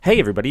Hey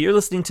everybody, you're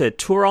listening to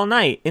Tour All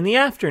Night in the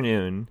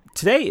afternoon.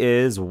 Today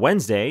is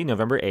Wednesday,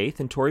 November 8th,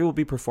 and Tori will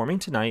be performing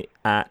tonight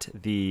at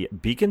the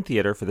Beacon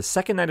Theater for the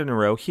second night in a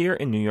row here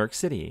in New York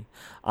City.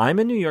 I'm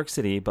in New York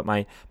City, but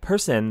my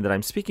person that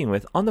I'm speaking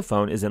with on the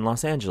phone is in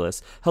Los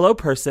Angeles. Hello,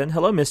 person.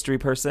 Hello, mystery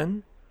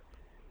person.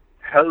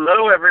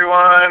 Hello,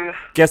 everyone.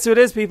 Guess who it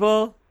is,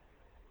 people?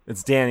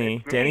 It's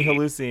Danny. It's Danny me.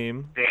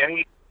 Halusim.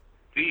 Danny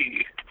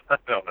C. I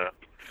don't know.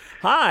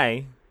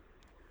 Hi.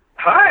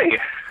 Hi.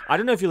 I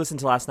don't know if you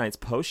listened to last night's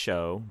post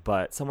show,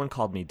 but someone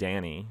called me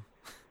Danny.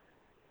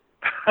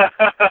 I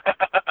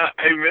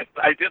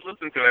did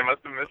listen to it. I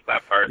must have missed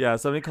that part. Yeah,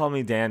 somebody called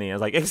me Danny. I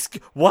was like,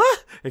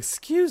 what?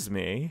 Excuse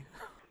me?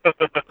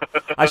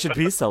 I should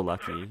be so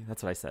lucky.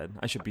 That's what I said.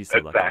 I should be so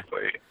lucky.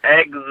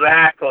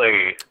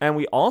 Exactly. And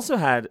we also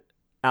had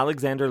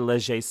Alexander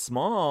Leger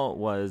Small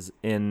was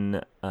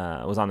on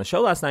the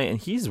show last night, and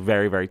he's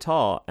very, very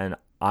tall. And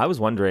I was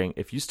wondering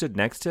if you stood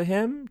next to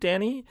him,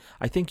 Danny,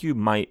 I think you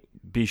might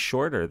be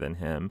shorter than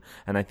him,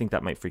 and I think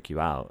that might freak you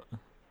out.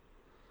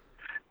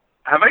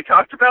 Have I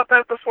talked about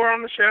that before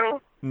on the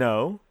show?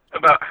 No.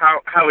 About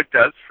how it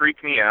does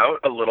freak me out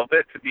a little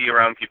bit to be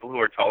around people who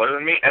are taller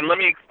than me. And let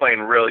me explain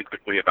really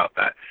quickly about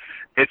that.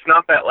 It's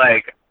not that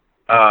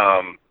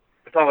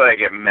it's not that I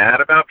get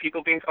mad about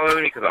people being taller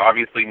than me, because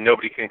obviously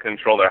nobody can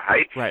control their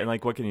height. Right,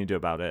 and what can you do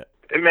about it?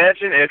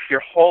 Imagine if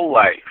your whole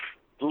life,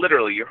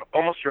 literally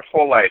almost your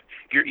whole life,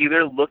 you're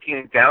either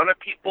looking down at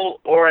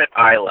people or at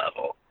eye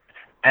level.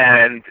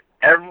 And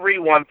every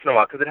once in a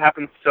while, because it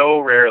happens so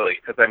rarely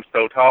because I'm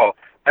so tall,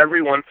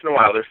 every once in a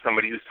while there's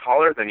somebody who's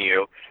taller than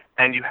you,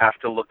 and you have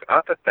to look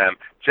up at them.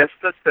 Just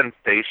the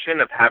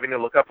sensation of having to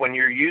look up when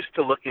you're used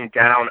to looking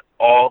down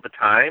all the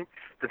time,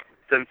 the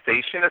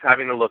sensation of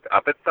having to look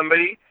up at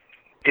somebody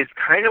is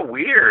kind of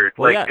weird.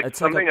 Well, it's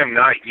something I'm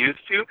not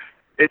used to.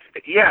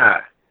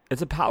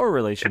 It's a power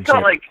relationship. It's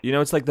not like...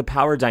 it's like the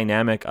power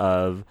dynamic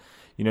of...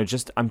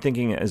 I'm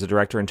thinking as a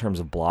director in terms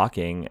of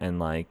blocking,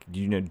 and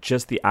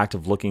just the act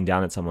of looking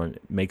down at someone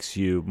makes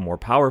you more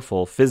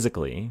powerful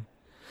physically.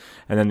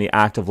 And then the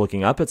act of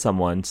looking up at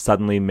someone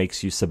suddenly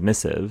makes you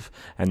submissive.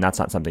 And that's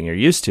not something you're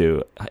used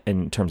to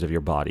in terms of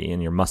your body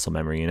and your muscle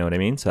memory. You know what I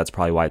mean? So that's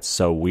probably why it's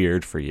so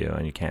weird for you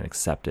and you can't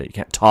accept it. You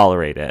can't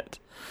tolerate it.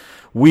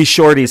 We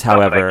shorties,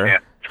 however... I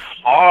can't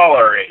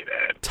tolerate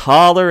it.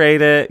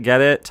 Tolerate it.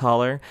 Get it?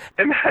 Taller.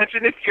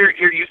 Imagine if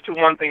you're used to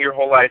one thing your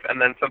whole life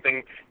and then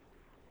something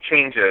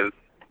changes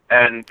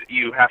and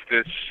you have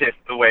to shift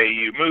the way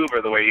you move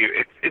or the way you...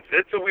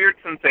 It's a weird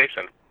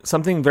sensation.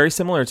 Something very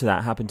similar to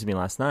that happened to me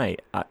last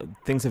night.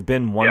 Things have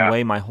been one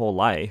way my whole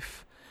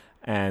life,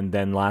 and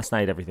then last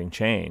night everything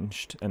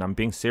changed, and I'm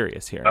being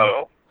serious here.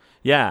 Oh?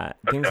 Yeah,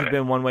 things have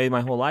been one way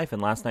my whole life,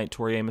 and last night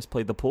Tori Amos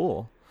played the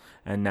pool,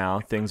 and now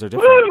things are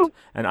different. Woo!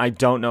 And I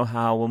don't know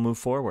how we'll move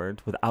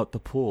forward without the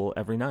pool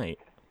every night.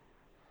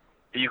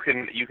 You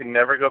can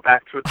never go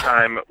back to a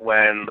time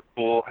when the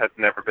pool has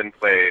never been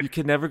played. You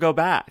can never go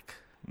back.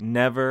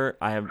 Never.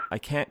 I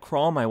can't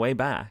crawl my way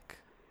back.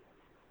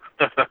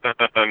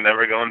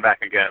 Never going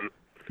back again.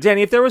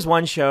 Danny, if there was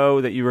one show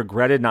that you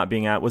regretted not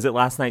being at, was it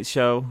last night's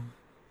show?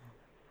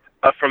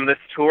 From this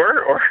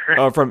tour, or?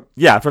 Oh, from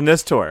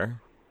this tour.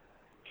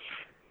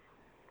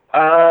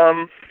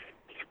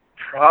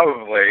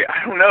 Probably.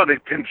 I don't know.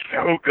 They've been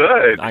so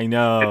good. I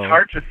know. It's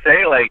hard to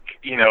say,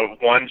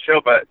 one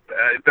show, but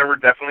there were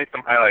definitely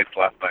some highlights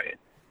last night.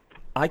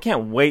 I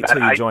can't wait till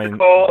you join the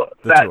tour.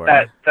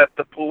 That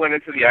the pool went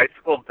into the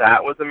icicle,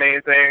 that was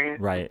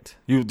amazing. Right.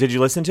 Did you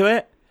listen to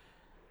it?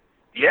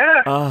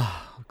 Yeah.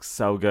 Oh,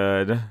 so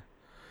good.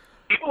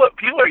 People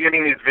are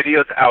getting these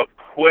videos out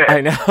quick.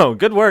 I know.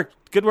 Good work.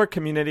 Good work,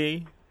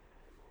 community.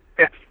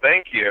 Yes,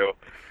 thank you.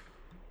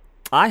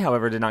 I,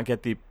 however, did not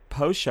get the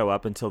post show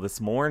up until this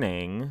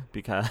morning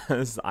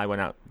because I went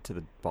out to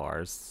the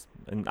bars.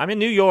 And I'm in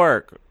New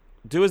York.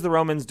 Do as the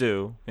Romans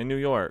do in New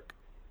York.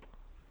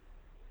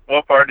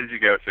 What bar did you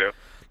go to?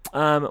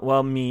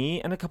 Well,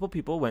 me and a couple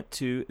people went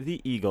to the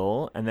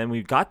Eagle, and then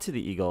we got to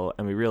the Eagle,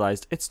 and we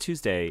realized it's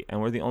Tuesday,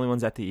 and we're the only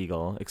ones at the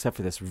Eagle, except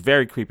for this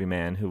very creepy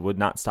man who would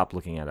not stop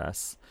looking at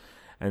us.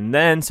 And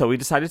then, so we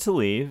decided to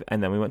leave,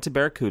 and then we went to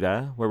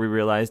Barracuda, where we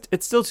realized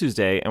it's still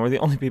Tuesday, and we're the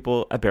only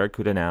people at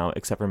Barracuda now,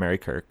 except for Mary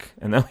Kirk.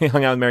 And then we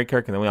hung out with Mary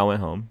Kirk, and then we all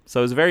went home. So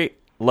it was a very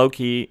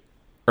low-key,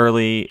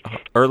 early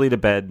to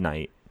bed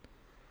night.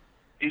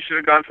 You should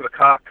have gone to the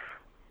Cock.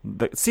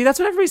 See, that's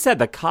what everybody said,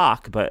 the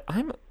Cock, but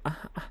I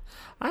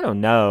don't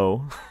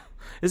know.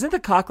 Isn't the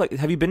Cock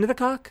have you been to the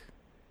Cock?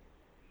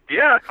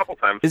 Yeah, a couple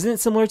times. Isn't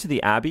it similar to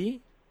the Abbey?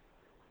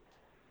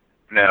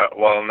 No,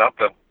 well, not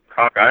the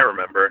Cock I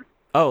remembered.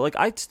 Oh,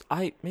 I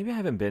maybe I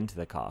haven't been to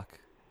the Cock.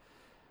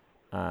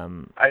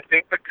 I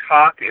think the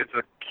Cock is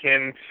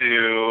akin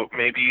to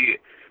maybe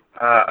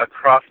a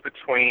cross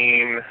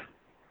between,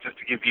 just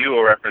to give you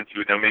a reference, you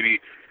would know, maybe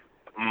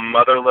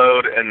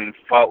Motherlode and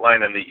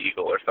Faultline and the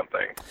Eagle or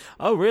something.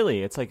 Oh,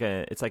 really? It's like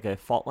a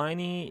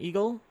fault-liney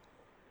eagle?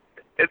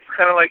 It's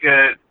kind of like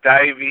a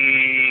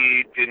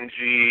divey,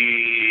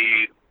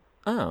 dingy,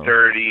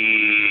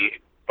 dirty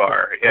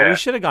bar. Yeah. Well, we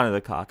should have gone to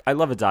the Cock. I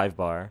love a dive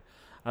bar.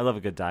 I love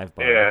a good dive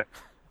bar. Yeah.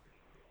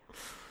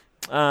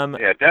 Um,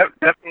 Yeah,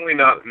 definitely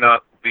not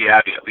the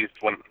Abbey. At least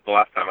the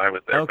last time I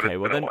was there. But okay, it's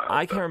well been a then while,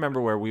 I so. can't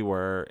remember where we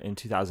were in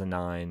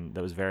 2009.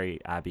 That was very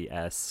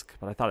Abbey-esque,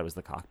 but I thought it was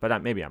the Cock.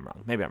 But maybe I'm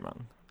wrong. Maybe I'm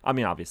wrong. I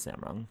mean, obviously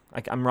I'm wrong.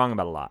 I'm wrong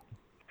about a lot.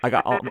 I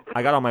got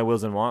all my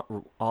wills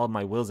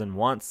and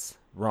wants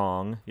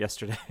wrong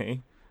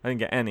yesterday. I didn't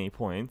get any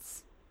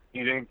points.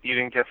 You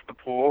didn't guess the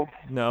pool?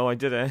 No, I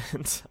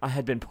didn't. I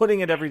had been putting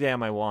it every day on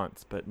my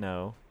wants, but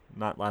no,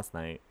 not last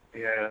night.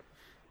 Yeah.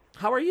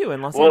 How are you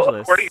in Los Well,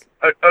 Angeles?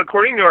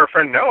 according to our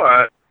friend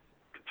Noah,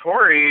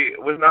 Tori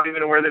was not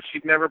even aware that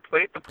she'd never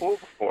played the pool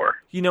before.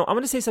 You know, I'm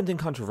going to say something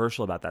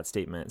controversial about that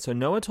statement. So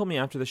Noah told me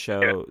after the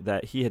show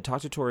that he had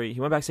talked to Tori. He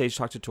went backstage,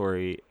 talked to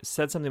Tori,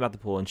 said something about the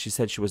pool, and she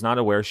said she was not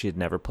aware she had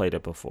never played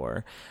it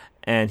before.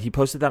 And he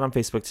posted that on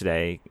Facebook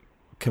today,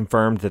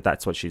 confirmed that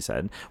that's what she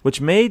said,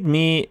 which made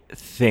me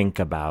think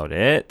about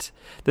it.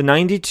 The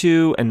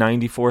 92 and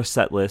 94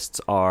 set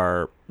lists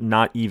are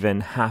not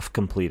even half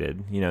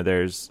completed. You know,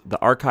 the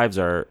archives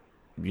are,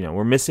 you know,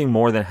 we're missing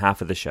more than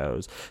half of the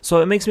shows. So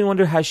it makes me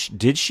wonder,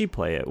 did she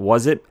play it?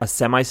 Was it a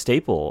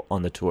semi-staple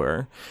on the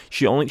tour?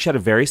 She had a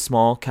very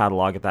small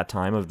catalog at that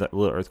time of the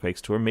Little Earthquakes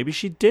tour. Maybe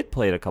she did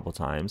play it a couple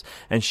times,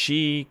 and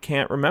she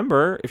can't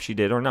remember if she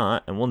did or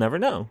not, and we'll never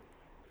know.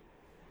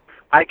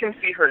 I can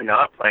see her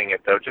not playing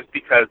it, though, just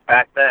because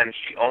back then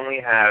she only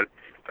had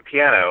a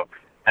piano,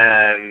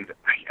 and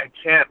I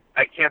can't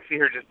see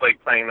her just,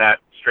 like, playing that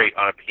straight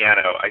on a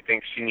piano. I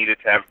think she needed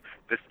to have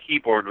this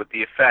keyboard with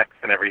the effects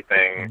and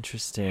everything.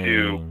 Interesting.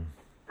 To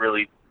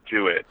really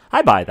do it.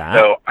 I buy that.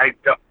 So I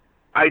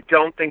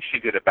don't think she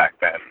did it back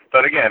then.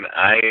 But again,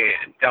 I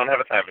don't have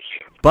a time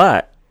machine.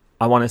 But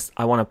I want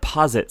to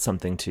posit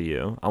something to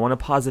you. I want to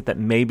posit that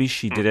maybe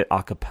she did it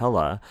a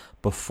cappella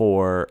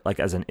before, like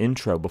as an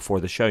intro before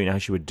the show. You know how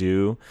she would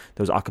do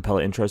those a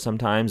cappella intros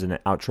sometimes, and then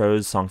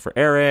outros, Song for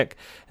Eric,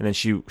 and then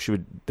she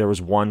would. There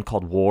was one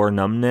called War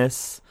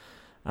Numbness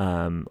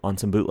on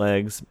some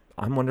bootlegs.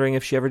 I'm wondering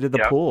if she ever did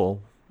the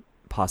pool,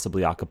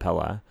 possibly a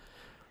cappella.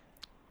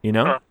 You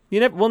know,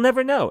 we'll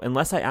never know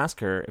unless I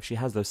ask her if she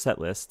has those set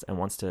lists and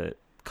wants to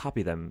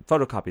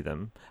photocopy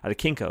them at a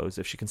Kinko's.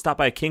 If she can stop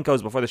by a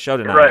Kinko's before the show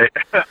tonight, right?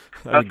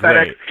 That'd be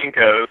great.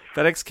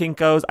 FedEx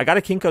Kinko's. I got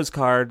a Kinko's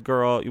card,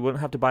 girl. You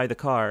wouldn't have to buy the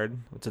card.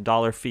 It's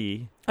 $1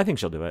 fee. I think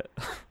she'll do it.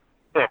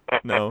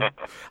 No.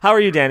 How are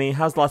you, Danny?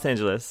 How's Los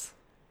Angeles?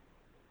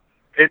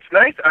 It's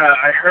nice.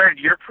 I heard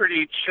you're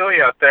pretty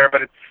chilly out there,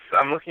 but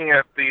I'm looking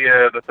at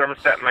the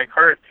thermostat in my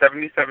car. It's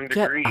 77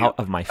 degrees. Get out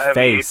of my I have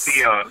face.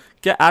 AC on.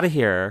 Get out of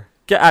here.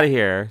 Get out of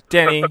here.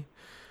 Danny,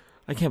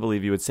 I can't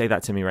believe you would say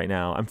that to me right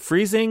now. I'm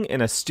freezing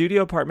in a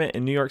studio apartment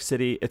in New York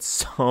City. It's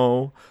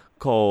so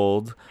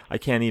cold. I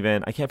can't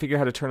figure out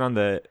how to turn on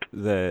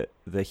the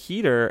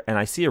heater, and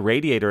I see a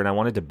radiator and I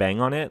wanted to bang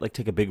on it, like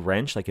take a big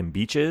wrench like in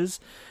Beaches.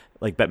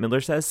 Like Bette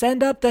Midler says,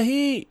 send up the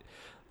heat.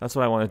 That's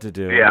what I wanted to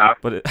do. Yeah.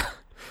 But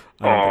I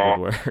don't think it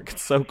would work.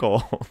 It's so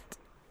cold.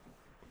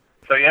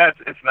 So yeah,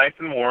 it's nice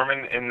and warm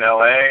in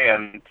LA,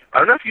 and I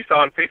don't know if you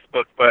saw on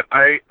Facebook, but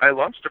I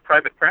launched a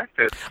private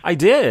practice. I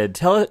did.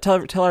 Tell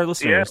our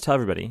listeners. Yeah. Tell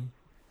everybody.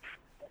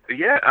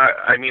 Yeah,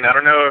 I mean, I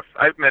don't know if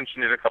I've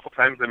mentioned it a couple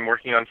times. I'm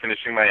working on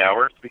finishing my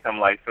hours to become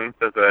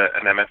licensed as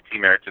an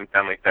MFT, marriage and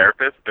family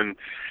therapist, and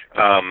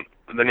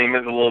the name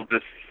is a little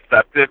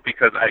deceptive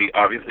because I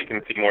obviously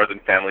can see more than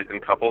families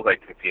and couples. I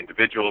can see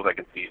individuals. I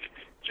can see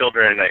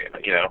children. It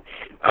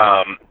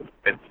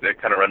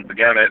kind of runs the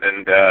gamut,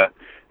 and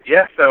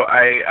yeah. So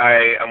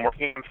I'm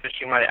working on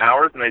finishing my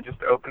hours, and I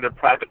just opened a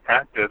private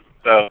practice.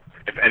 So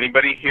if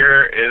anybody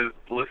here is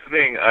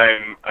listening,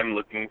 I'm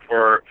looking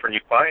for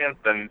new clients,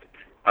 and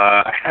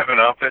I have an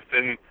office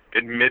in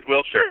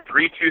Mid-Wilshire,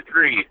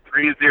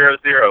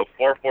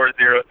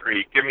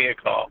 323-300-4403. Give me a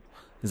call.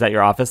 Is that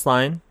your office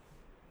line?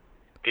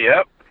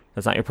 Yep.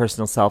 That's not your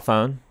personal cell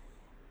phone?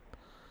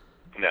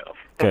 No.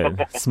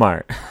 Good.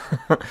 Smart.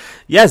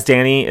 Yes,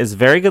 Danny is a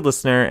very good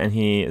listener, and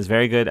he is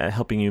very good at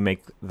helping you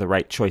make the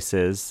right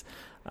choices,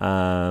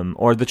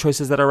 or the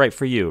choices that are right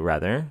for you,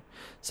 rather.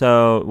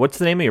 So what's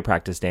the name of your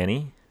practice,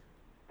 Danny?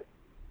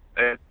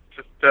 It's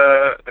just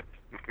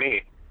it's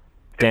me.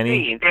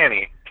 Danny? It's me,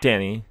 Danny.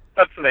 Danny.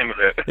 That's the name of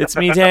it. It's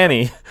me,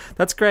 Danny.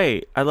 That's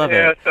great. I love it.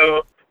 Yeah,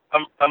 so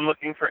I'm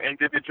looking for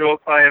individual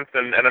clients,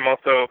 and I'm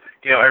also,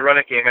 I run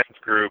a gay men's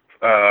group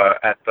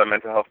at the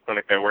mental health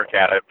clinic I work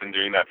at. I've been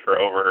doing that for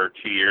over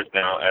 2 years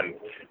now, and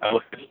I'm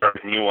looking to start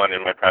a new one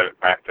in my private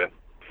practice.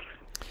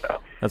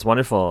 So. That's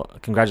wonderful.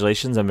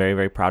 Congratulations. I'm very,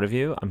 very proud of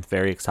you. I'm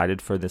very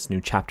excited for this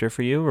new chapter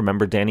for you.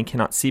 Remember, Danny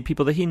cannot see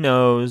people that he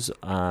knows,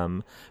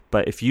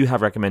 but if you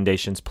have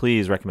recommendations,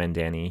 please recommend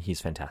Danny.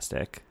 He's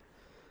fantastic.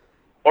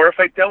 Or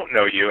if I don't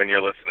know you and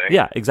you're listening.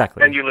 Yeah,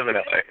 exactly. And you live in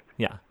LA.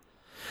 Yeah.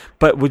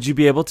 But would you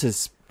be able to,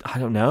 I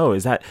don't know,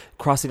 is that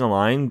crossing a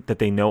line that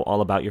they know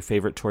all about your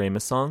favorite Tori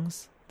Amos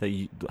songs?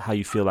 How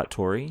you feel about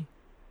Tori?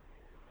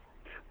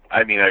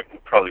 I mean, I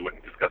probably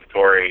wouldn't discuss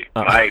Tori.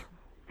 My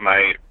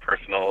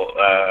personal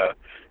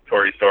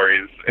Tori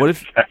stories.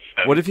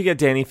 What if you get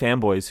Danny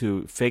fanboys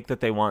who fake that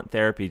they want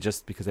therapy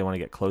just because they want to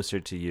get closer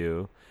to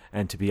you,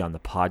 and to be on the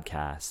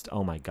podcast.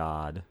 Oh my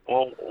God.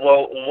 Well,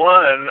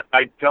 one,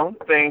 I don't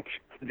think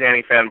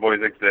Danny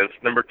fanboys exist.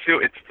 Number two,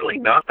 it's really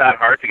not that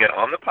hard to get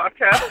on the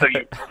podcast, so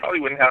you probably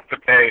wouldn't have to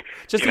pay.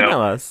 Just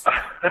email us.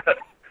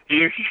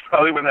 You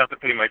probably wouldn't have to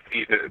pay my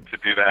fee to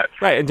do that.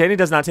 Right, and Danny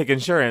does not take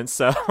insurance,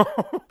 so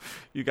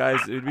you guys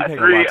would be paying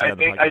a lot to get on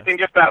the podcast. I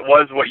think if that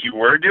was what you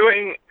were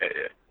doing,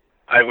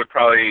 I would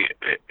probably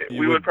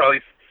we would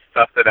probably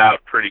suss it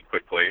out pretty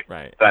quickly.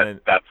 Right,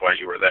 that's why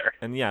you were there.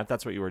 And yeah, if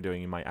that's what you were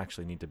doing, you might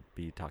actually need to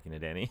be talking to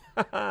Danny.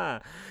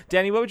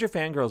 Danny, what would your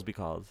fangirls be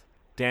called?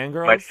 Dan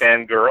girls? My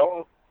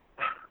fangirl?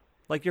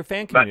 Like your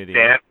fan community.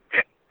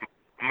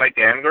 My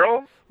Dan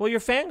girl? Well, your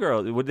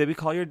fangirl. Would they be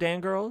called your Dan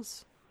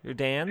girls? Your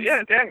Dans?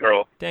 Yeah, Dan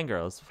girl. Dan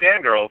girls.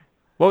 Dan girls.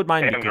 What would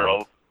mine Dan be called?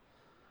 girls.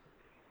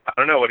 I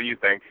don't know. What do you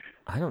think?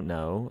 I don't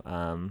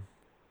know.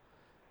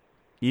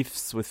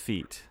 Eefs with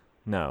feet.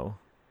 No.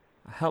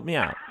 Help me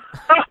out.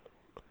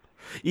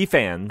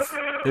 E-fans.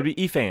 There'd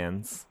be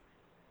E-fans.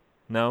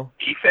 No?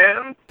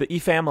 E-fans? The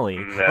E-family.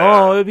 No.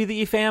 Oh, it would be the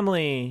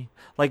E-family.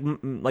 Like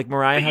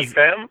Mariah has...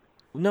 E-fam?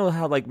 No,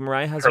 how like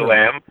Mariah has her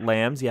lamb?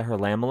 Lambs. Yeah, her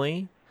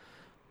lamely.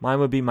 Mine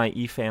would be my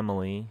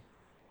E-family.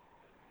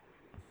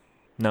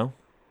 No?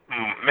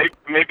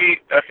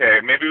 Maybe okay.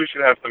 Maybe we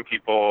should have some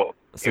people,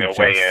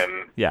 weigh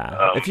in.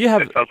 Yeah, if you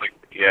have, it sounds like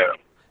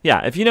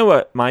yeah. If you know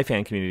what my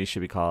fan community should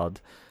be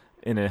called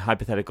in a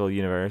hypothetical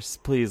universe,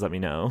 please let me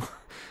know.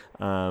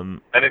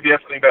 And if you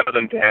have something better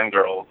than Dan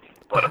girls,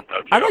 let us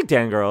know too. I like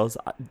Dan girls.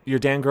 Your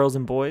Dan girls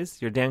and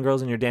boys. Your Dan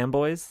girls and your Dan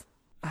boys.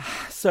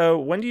 So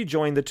when do you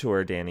join the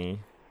tour, Danny?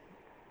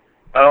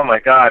 Oh my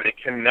God, it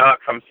cannot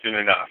come soon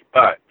enough.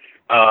 But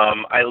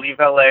I leave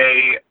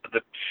LA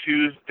the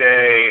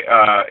Tuesday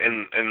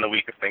in the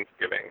week of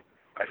Thanksgiving.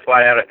 I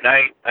fly out at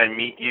night. I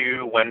meet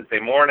you Wednesday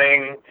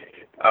morning.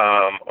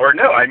 Or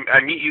no,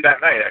 I meet you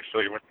that night,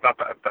 actually. It's not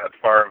that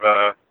far of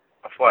a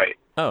flight.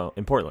 Oh,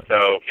 in Portland.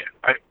 So,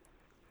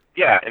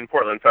 yeah, in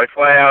Portland. So I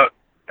fly out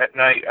at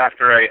night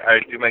after I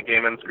do my gay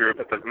men's group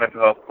at the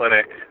mental health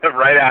clinic. And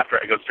right after,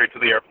 I go straight to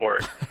the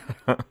airport.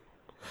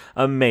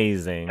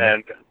 Amazing.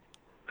 And,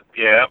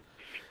 yeah.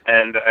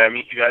 And I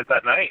meet you guys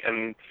that night,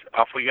 and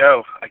off we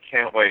go. I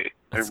can't wait.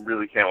 I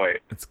really can't wait.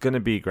 It's going to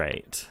be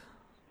great.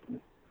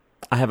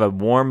 I have a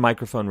warm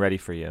microphone ready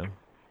for you.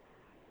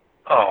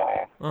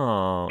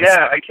 Oh.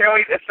 Yeah, I can't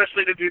wait,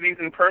 especially to do these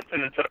in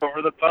person instead of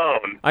over the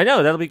phone. I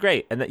know, that'll be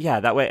great. And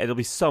that way it'll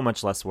be so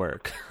much less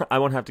work. I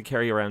won't have to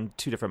carry around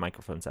 2 different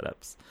microphone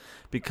setups.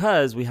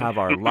 Because we have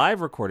our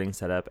live recording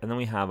setup, and then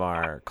we have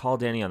our call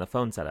Danny on the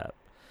phone setup.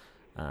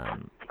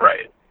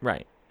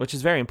 Right. Which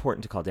is very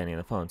important to call Danny on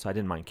the phone, so I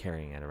didn't mind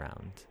carrying it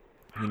around.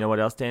 You know what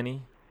else,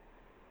 Danny?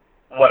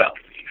 What else?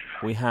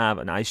 We have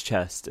an ice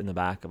chest in the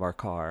back of our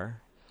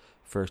car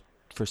for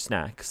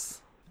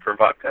snacks. For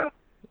vodka?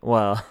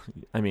 Well,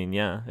 I mean,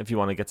 yeah, if you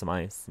want to get some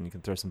ice, and you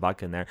can throw some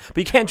vodka in there. But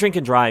you can't drink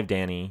and drive,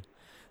 Danny.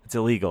 It's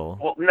illegal.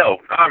 Well, no,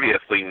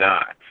 obviously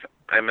not.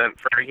 I meant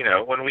for,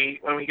 when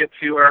we get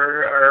to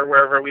our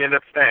wherever we end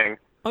up staying.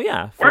 Oh,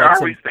 yeah. Where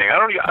are we staying? I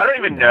don't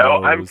even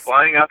know. I'm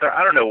flying out there.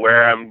 I don't know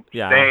where I'm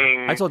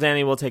staying. I told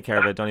Danny we'll take care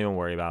of it. Don't even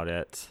worry about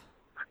it.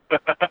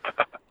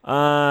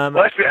 Well,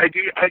 actually, I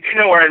do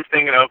know where I'm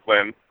staying in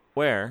Oakland.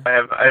 Where? I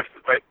have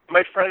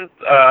my friends,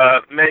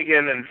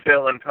 Megan and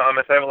Phil and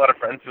Thomas. I have a lot of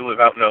friends who live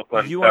out in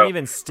Oakland. You aren't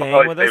even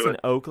staying with us in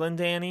Oakland,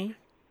 Danny?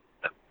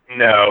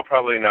 No,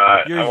 probably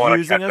not. You're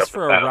using us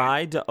for a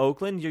ride to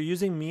Oakland? You're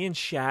using me and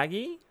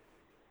Shaggy?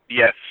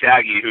 Yes,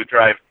 Shaggy, who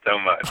drives so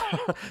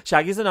much.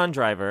 Shaggy's a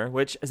non-driver,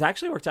 which has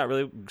actually worked out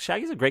really.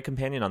 Shaggy's a great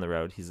companion on the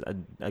road. He's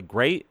a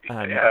great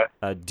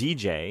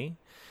DJ.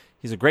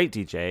 He's a great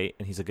DJ,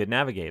 and he's a good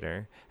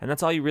navigator. And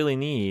that's all you really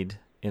need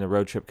in a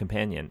road trip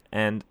companion.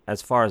 And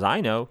as far as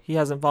I know, he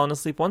hasn't fallen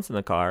asleep once in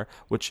the car,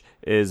 which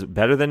is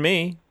better than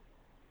me.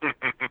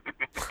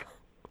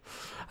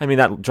 I mean,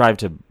 that drive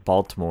to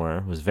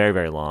Baltimore was very,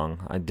 very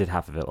long. I did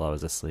half of it while I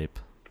was asleep.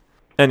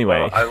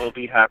 Anyway. Well, I will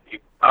be happy.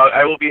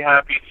 I will be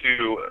happy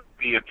to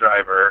be a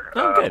driver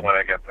when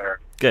I get there.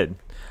 Good.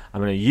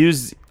 I'm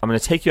gonna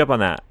take you up on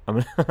that.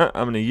 I'm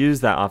gonna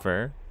use that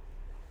offer.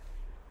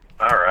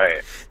 All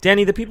right.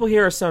 Danny, the people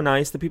here are so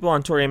nice. The people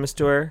on Tori Amos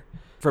Tour.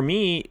 For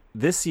me,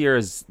 this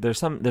year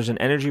there's an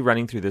energy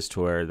running through this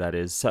tour that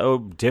is so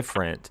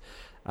different.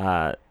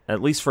 At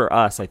least for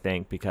us, I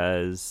think,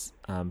 because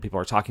people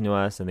are talking to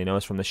us and they know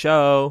us from the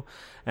show.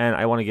 And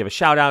I want to give a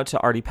shout out to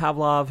Artie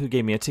Pavlov, who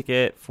gave me a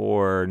ticket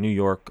for New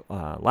York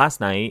last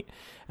night.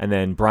 And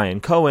then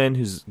Brian Cohen,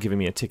 who's giving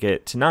me a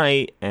ticket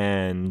tonight.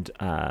 And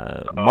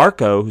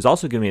Marco, who's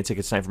also giving me a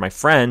ticket tonight for my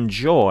friend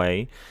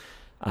Joy.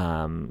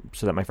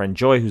 So that my friend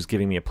Joy, who's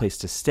giving me a place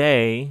to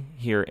stay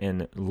here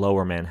in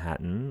Lower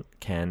Manhattan,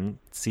 can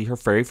see her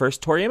very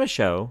first Tori Amos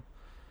show.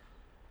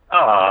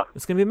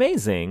 It's going to be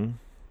amazing.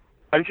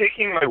 I'm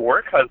taking my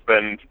work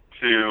husband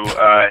to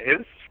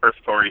his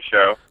first Tori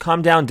show.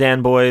 Calm down,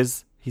 Dan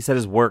boys. He said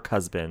his work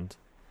husband.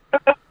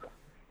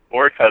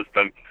 Work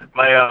husband.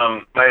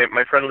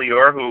 My friend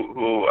Lior,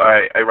 who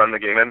I run the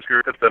gay men's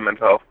group at the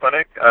mental health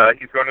clinic,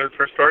 he's going to his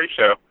first Tori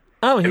show.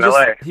 Oh, in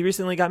LA. He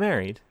recently got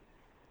married.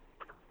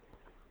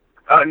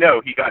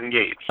 No, he got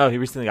engaged. Oh, he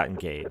recently got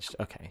engaged.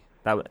 Okay.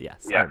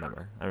 Yes, Yeah.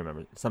 I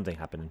remember. Something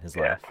happened in his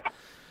Yeah.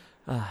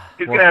 life.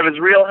 He's going to have his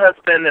real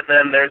husband, and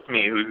then there's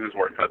me, who's his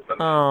work husband.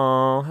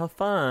 Oh, how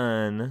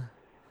fun.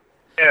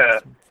 Yeah.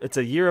 It's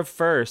a year of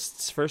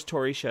firsts. First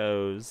Tori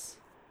shows.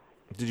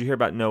 Did you hear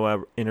about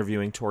Noah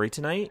interviewing Tori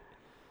tonight?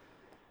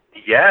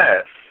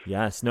 Yes.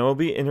 Yes, Noah will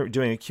be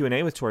doing a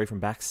Q&A with Tori from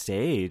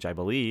backstage, I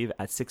believe,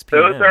 at 6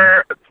 p.m.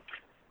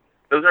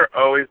 Those are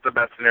always the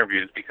best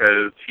interviews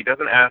because he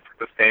doesn't ask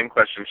the same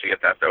question she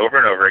gets asked over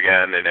and over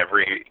again in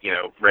every,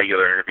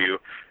 regular interview.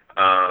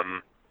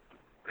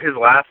 His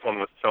last one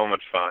was so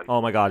much fun.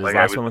 Oh my God, his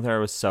last one with her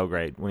was so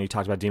great when he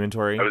talked about Demon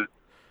Tori. I was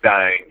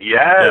dying.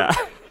 Yes.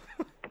 Yeah.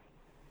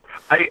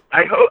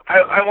 I hope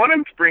I want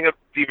him to bring up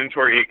Demon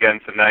Tori again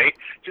tonight,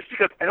 just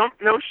because I don't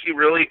know if she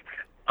really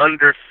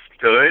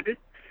understood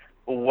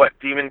what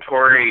Demon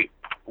Tori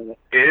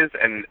is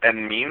and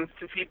means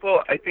to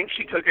people. I think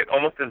she took it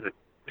almost as a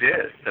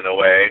diss in a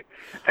way,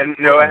 and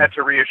Noah had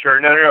to reassure,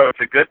 no, it's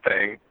a good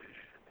thing.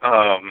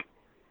 So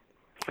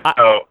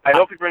I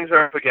hope he brings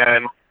her up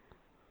again.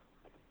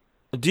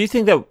 Do you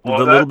think that the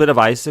little bit of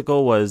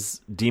icicle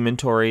was Demon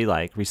Tori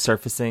like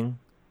resurfacing?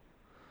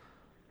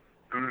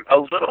 A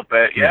little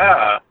bit,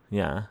 yeah.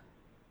 Yeah.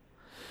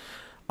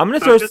 I'm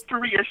gonna just to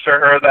reassure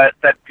her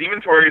that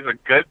Demon Tori is a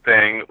good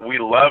thing. We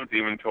love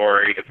Demon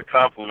Tori. It's a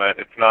compliment.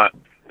 It's not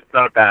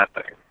a bad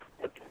thing.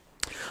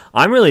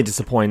 I'm really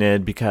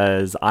disappointed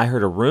because I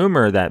heard a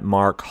rumor that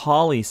Mark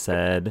Hawley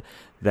said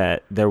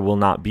that there will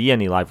not be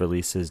any live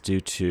releases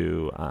due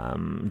to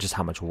just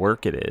how much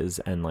work it is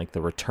and like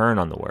the return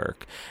on the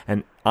work.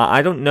 And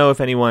I don't know if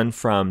anyone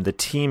from the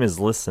team is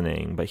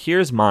listening, but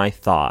here's my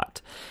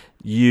thought.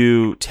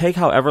 You take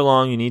however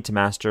long you need to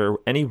master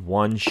any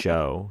one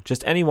show,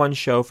 just any one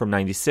show from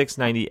 96,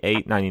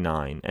 98,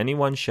 99, any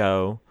one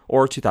show,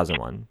 or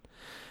 2001.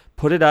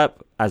 Put it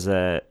up as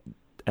a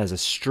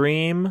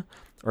stream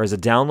or as a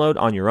download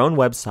on your own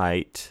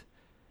website,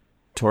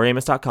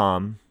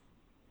 toriamos.com.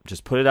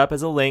 Just put it up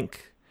as a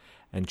link,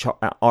 and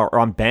or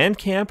on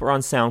Bandcamp or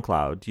on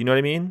SoundCloud. Do you know what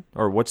I mean?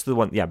 Or what's the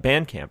one? Yeah,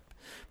 Bandcamp.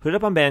 Put it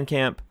up on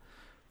Bandcamp.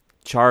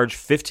 Charge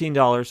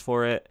 $15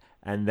 for it,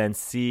 and then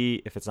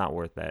see if it's not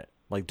worth it.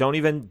 Like don't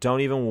even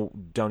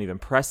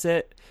press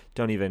it.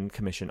 Don't even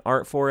commission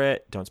art for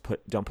it. Don't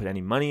put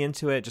any money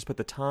into it. Just put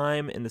the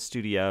time in the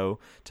studio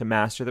to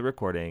master the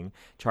recording.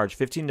 Charge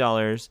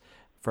 $15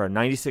 for a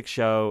 96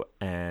 show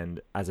and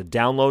as a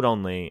download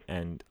only,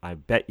 and I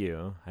bet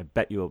you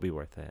it'll be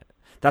worth it.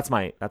 That's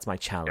my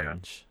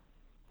challenge. Yeah.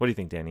 What do you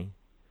think, Danny?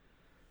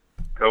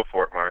 Go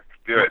for it, Mark.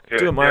 Do it,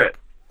 Mark. Do it.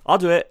 I'll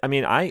do it. I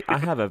mean, I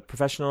have a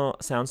professional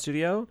sound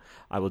studio.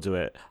 I will do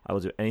it. I will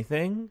do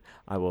anything.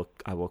 I will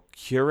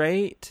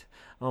curate.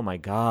 Oh my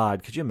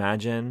God. Could you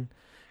imagine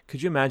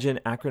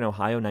Akron,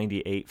 Ohio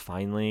 98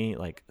 finally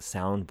like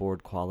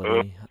soundboard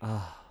quality?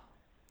 Oh.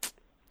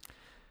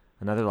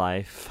 Another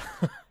life.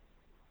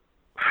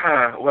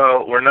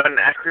 Well, we're not in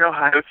Akron,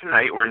 Ohio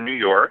tonight. We're in New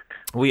York.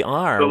 We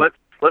are. So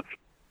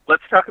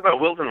let's talk about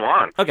wills and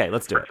wants. Okay,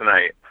 let's do it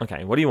tonight.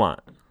 Okay, what do you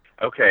want?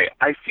 Okay,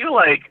 I feel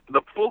like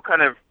the pool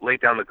kind of laid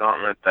down the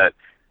gauntlet that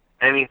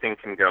anything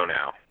can go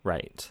now.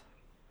 Right.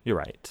 You're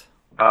right.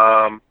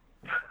 So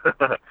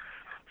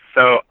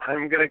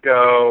I'm gonna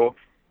go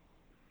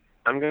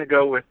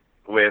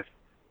with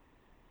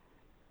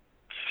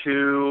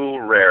two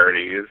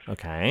rarities.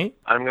 Okay.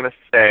 I'm gonna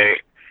say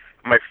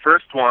my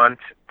first want.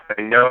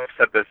 I know I've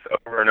said this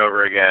over and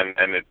over again,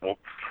 and it will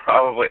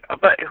probably,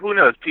 but who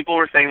knows? People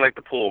were saying like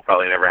the pool will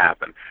probably never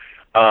happen.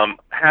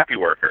 Happy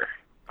Worker.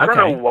 I don't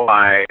know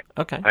why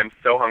I'm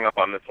so hung up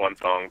on this one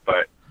song,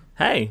 but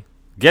hey,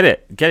 get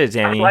it,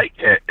 Danny. I like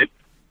it.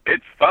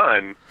 It's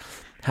fun.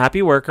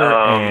 Happy Worker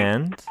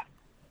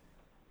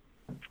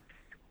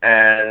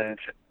and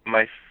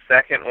my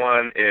second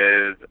one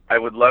is I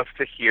would love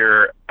to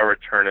hear a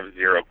return of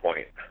 0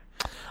 Point.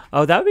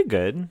 Oh, that would be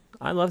good.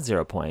 I love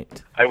 0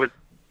 Point. I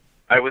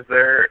was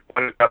there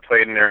when it got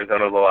played in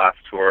Arizona the last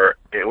tour.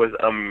 It was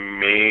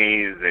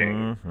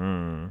amazing.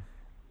 Mm-hmm.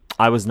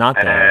 I was not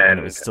there, and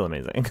it was still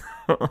amazing.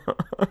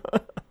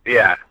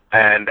 Yeah,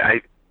 and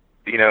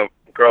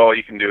girl,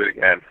 you can do it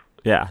again.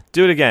 Yeah,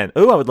 do it again.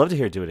 Ooh, I would love to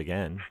hear Do It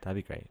Again. That'd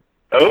be great.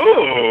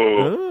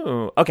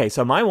 Ooh. Okay,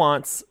 so my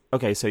wants.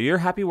 Okay, so you're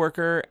Happy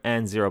Worker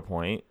and 0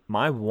 Point.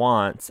 My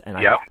wants, and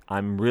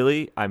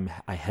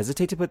I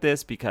hesitate to put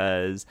this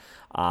because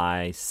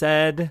I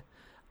said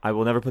I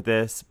will never put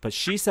this, but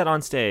she said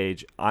on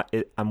stage,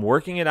 I'm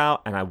working it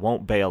out and I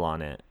won't bail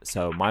on it.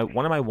 So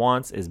one of my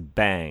wants is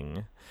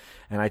Bang.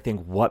 And I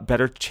think what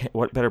better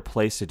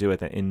place to do it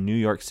than in New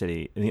York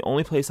City? And the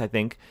only place I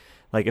think,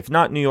 like if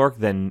not New York,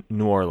 then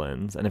New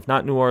Orleans. And if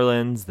not New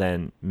Orleans,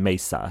 then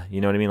Mesa.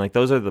 You know what I mean? Like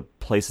those are the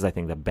places I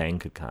think that Bang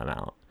could come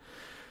out.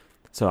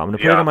 So I'm going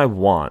to put it on my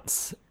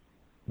wants,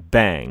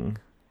 Bang.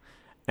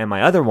 And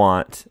my other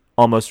want,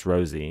 Almost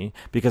Rosie,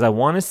 because I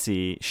want to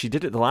see, she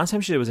did it, the last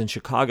time she did it was in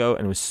Chicago,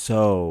 and it was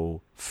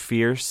so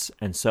fierce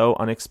and so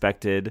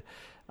unexpected,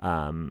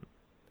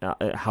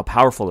 how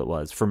powerful it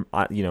was. From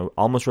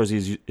Almost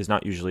Rosie is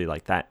not usually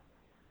like that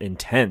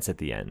intense at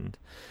the end.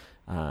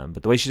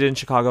 But the way she did in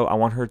Chicago, I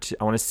want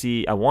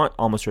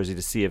Almost Rosie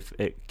to see if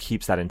it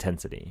keeps that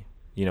intensity.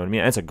 You know what I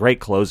mean? And it's a great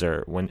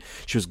closer when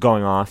she was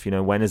going off,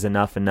 when is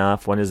enough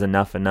enough? When is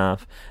enough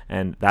enough?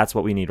 And that's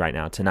what we need right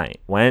now tonight.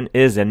 When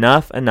is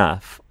enough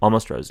enough?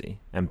 Almost Rosie.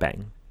 And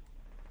bang.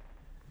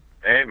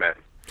 Amen.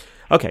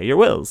 Okay, your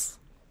wills.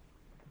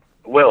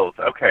 Wills.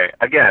 Okay.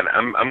 Again,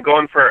 I'm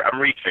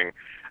reaching.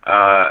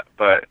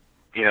 But,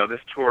 this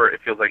tour,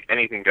 it feels like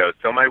anything goes.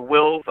 So my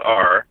wills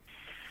are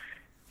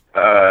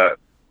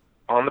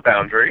On the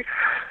Boundary.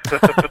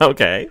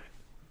 Okay.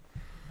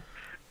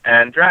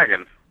 And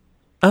Dragon.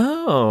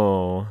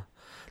 Oh,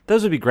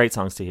 those would be great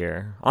songs to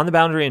hear. On the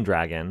Boundary and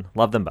Dragon.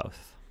 Love them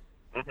both.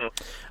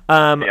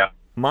 Mm-hmm. Yeah.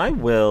 My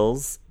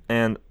wills,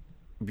 and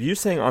you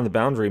saying On the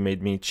Boundary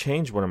made me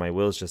change one of my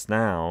wills just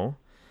now.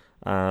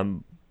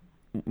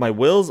 My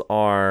wills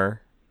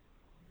are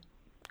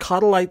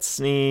Caught a Light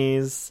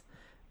Sneeze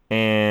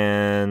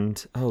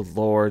and, oh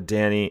Lord,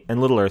 Danny, and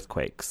Little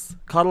Earthquakes.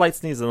 Caught a Light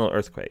Sneeze and Little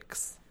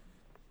Earthquakes.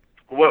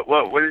 What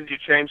did you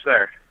change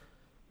there?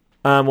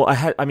 Well, I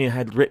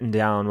had written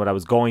down what I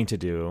was going to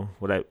do.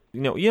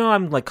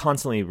 I'm like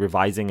constantly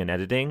revising and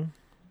editing.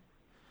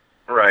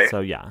 Right.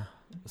 So yeah.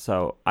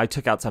 So I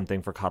took out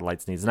something for Caught a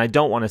Light Sneeze, and I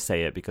don't want to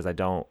say it because I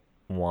don't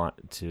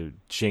want to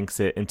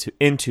jinx it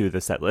into the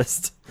set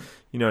list.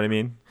 You know what I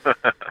mean?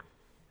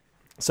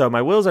 So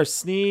my wills are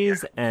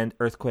Sneeze and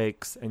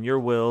Earthquakes, and your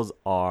wills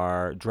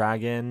are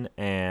Dragon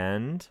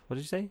and, what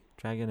did you say?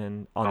 Dragon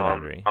and On the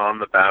Boundary. On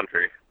the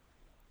Boundary.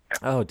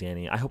 Oh,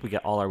 Danny, I hope we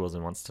get all our wills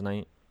and wants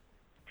tonight.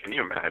 Can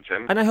you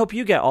imagine? And I hope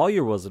you get all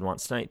your wills and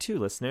wants tonight too,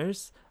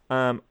 listeners.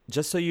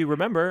 Just so you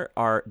remember,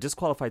 our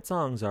disqualified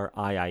songs are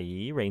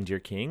I.I.E., Reindeer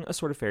King, A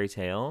Sort of Fairy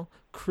Tale,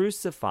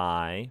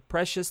 Crucify,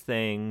 Precious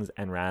Things,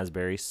 and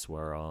Raspberry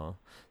Swirl.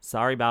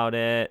 Sorry about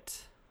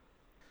it.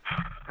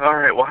 All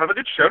right, well, have a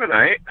good show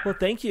tonight. Well,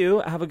 thank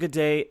you. Have a good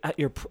day at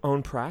your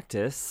own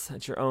practice,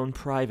 at your own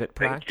private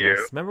practice. Thank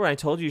you. Remember when I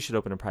told you should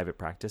open a private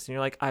practice, and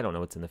you're like, I don't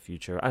know what's in the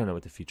future. I don't know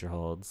what the future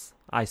holds.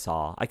 I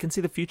can see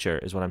the future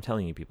is what I'm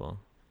telling you people.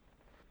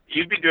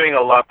 You'd be doing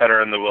a lot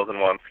better in the Wills and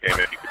Wants game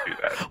if you could do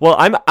that. Well,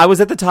 I was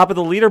at the top of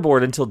the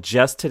leaderboard until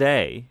just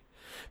today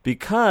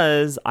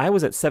because I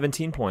was at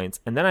 17 points,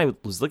 and then I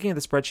was looking at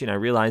the spreadsheet and I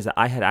realized that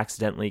I had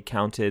accidentally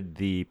counted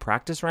the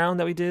practice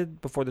round that we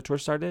did before the tour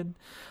started.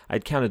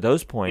 I'd counted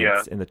those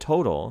points in the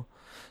total,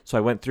 so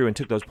I went through and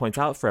took those points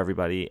out for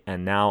everybody,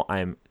 and now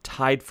I'm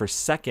tied for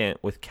second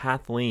with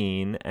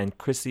Kathleen and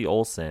Chrissy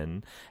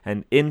Olsen,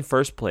 and in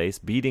first place,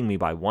 beating me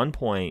by 1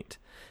 point,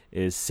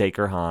 is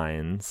Saker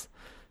Hines.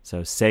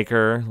 So,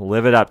 Saker,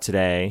 live it up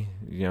today.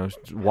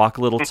 Walk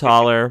a little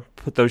taller,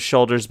 put those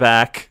shoulders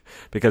back,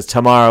 because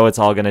tomorrow it's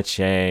all going to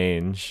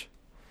change.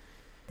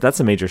 That's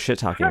a major shit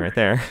talking right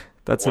there.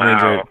 That's a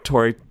major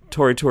Tory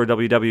Tour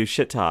WW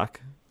shit talk.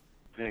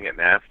 It's going to get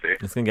nasty.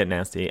 It's going to get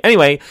nasty.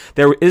 Anyway,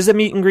 there is a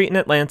meet and greet in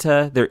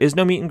Atlanta. There is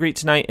no meet and greet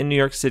tonight in New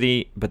York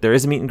City, but there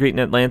is a meet and greet in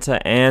Atlanta,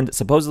 and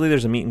supposedly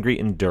there's a meet and greet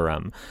in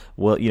Durham.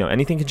 Well,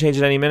 anything can change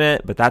at any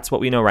minute, but that's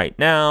what we know right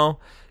now.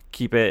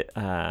 Keep it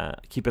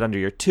under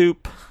your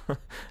toop,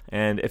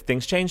 and if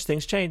things change,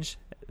 things change.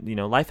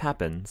 Life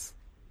happens.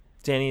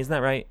 Danny, isn't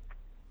that right?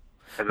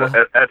 As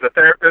a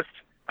therapist,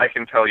 I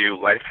can tell you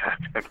life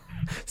happens.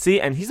 See,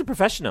 and he's a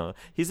professional.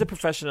 He's a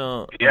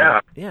professional.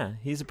 Yeah.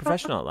 He's a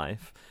professional at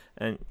life,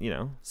 and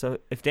so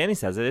if Danny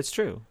says it, it's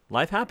true.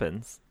 Life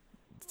happens.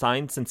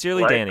 Signed,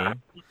 sincerely, Danny.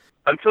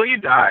 Until you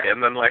die,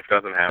 and then life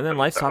doesn't happen. And then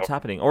life stops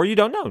happening. Or you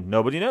don't know.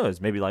 Nobody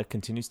knows. Maybe life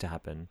continues to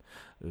happen.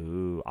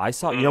 Ooh, I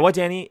saw... You know what,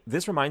 Danny?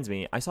 This reminds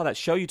me. I saw that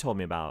show you told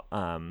me about.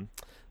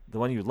 The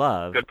one you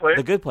love. Good Place?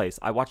 The Good Place.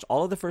 I watched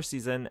all of the first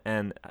season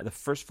and the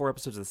first 4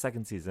 episodes of the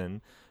second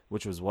season,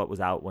 which was what was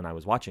out when I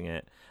was watching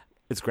it.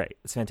 It's great.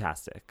 It's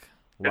fantastic.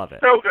 Love it.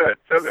 So good.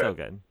 So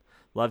good.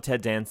 Love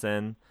Ted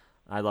Danson.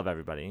 I love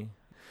everybody.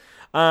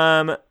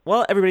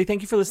 Well, everybody,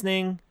 thank you for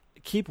listening.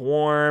 Keep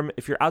warm.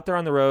 If you're out there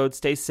on the road,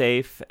 stay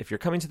safe. If you're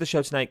coming to the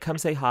show tonight, come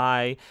say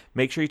hi.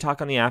 Make sure you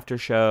talk on the after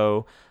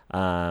show.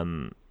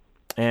 And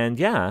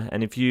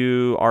if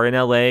you are in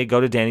LA, go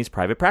to Danny's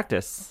private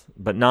practice,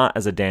 but not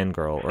as a Dan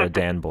girl or a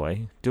Dan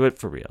boy. Do it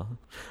for real.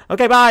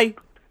 Okay, bye.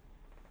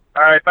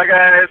 All right, bye,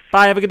 guys.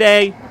 Bye, have a good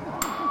day.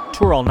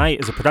 Tour All Night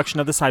is a production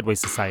of the Sideways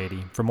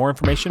Society. For more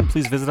information,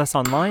 please visit us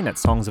online at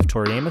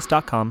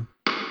songsoftoriamos.com.